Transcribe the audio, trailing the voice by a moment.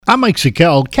I'm Mike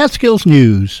Sikel, Catskills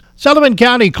News. Sullivan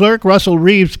County Clerk Russell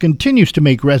Reeves continues to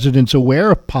make residents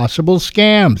aware of possible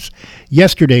scams.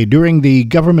 Yesterday, during the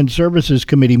Government Services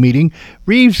Committee meeting,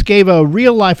 Reeves gave a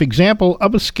real-life example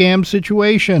of a scam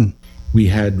situation. We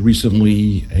had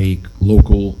recently a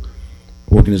local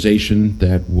organization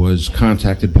that was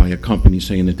contacted by a company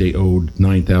saying that they owed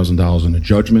 $9,000 in a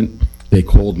judgment. They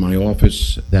called my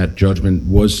office. That judgment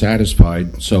was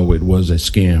satisfied, so it was a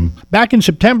scam. Back in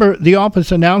September, the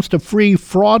office announced a free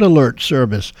fraud alert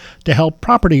service to help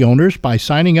property owners by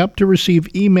signing up to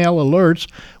receive email alerts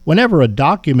whenever a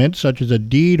document such as a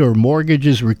deed or mortgage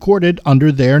is recorded under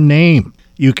their name.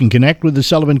 You can connect with the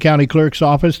Sullivan County Clerk's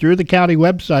office through the county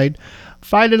website.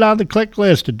 Find it on the click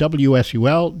list at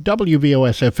WSUL,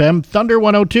 WVOS-FM, Thunder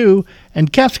 102,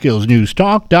 and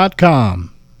CatskillsNewsTalk.com.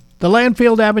 The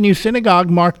Landfield Avenue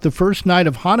Synagogue marked the first night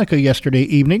of Hanukkah yesterday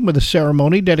evening with a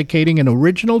ceremony dedicating an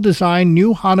original design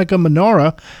new Hanukkah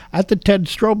menorah at the Ted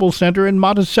Strobel Center in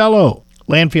Monticello.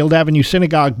 Landfield Avenue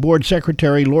Synagogue Board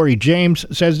Secretary Lori James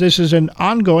says this is an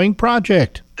ongoing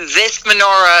project. This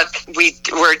menorah,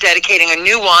 we're dedicating a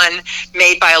new one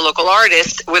made by a local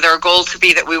artist with our goal to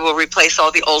be that we will replace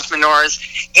all the old menorahs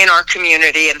in our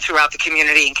community and throughout the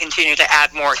community and continue to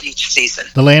add more each season.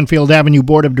 The Landfield Avenue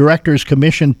Board of Directors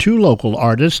commissioned two local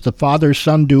artists, the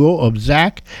father-son duo of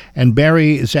Zach and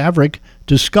Barry Zavrick,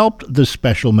 to sculpt the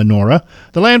special menorah.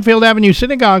 The Landfield Avenue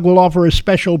Synagogue will offer a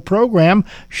special program,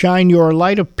 Shine Your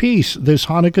Light of Peace, this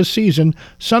Hanukkah season,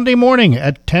 Sunday morning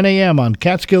at 10 a.m. on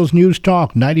Catskills News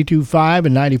Talk 92.5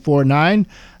 and 94.9,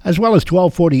 as well as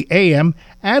 12:40 a.m.,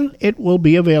 and it will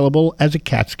be available as a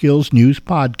Catskills News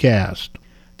podcast.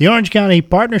 The Orange County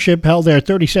Partnership held their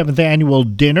 37th annual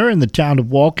dinner in the town of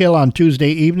Wallkill on Tuesday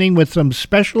evening with some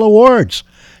special awards.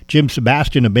 Jim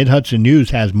Sebastian of Mid-Hudson News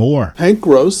has more. Hank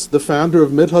Gross, the founder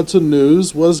of Mid-Hudson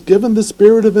News, was given the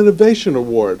Spirit of Innovation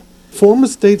Award. Former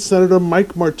State Senator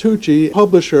Mike Martucci,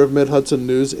 publisher of Mid-Hudson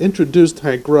News, introduced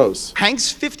Hank Gross.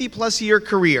 Hank's 50-plus-year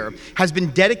career has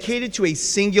been dedicated to a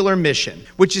singular mission,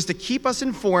 which is to keep us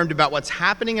informed about what's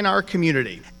happening in our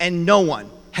community. And no one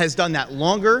has done that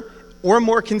longer or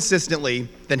more consistently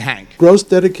than Hank. Gross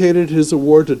dedicated his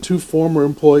award to two former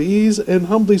employees and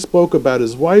humbly spoke about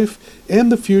his wife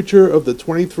and the future of the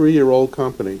 23-year-old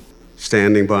company.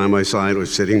 Standing by my side or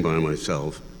sitting by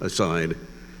myself aside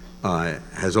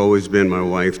has always been my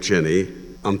wife, Jenny.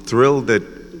 I'm thrilled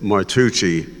that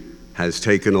Martucci has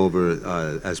taken over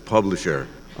as publisher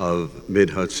of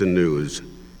Mid-Hudson News,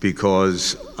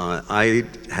 because I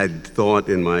had thought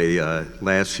in my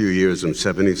last few years, I'm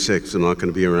 76, I'm not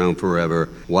going to be around forever.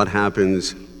 What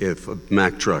happens if a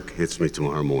Mack truck hits me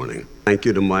tomorrow morning? Thank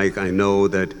you to Mike. I know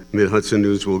that Mid-Hudson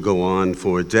News will go on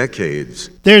for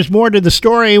decades. There's more to the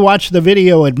story. Watch the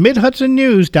video at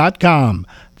MidHudsonNews.com.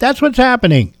 That's what's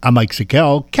happening. I'm Mike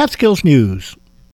Sikel, Catskills News.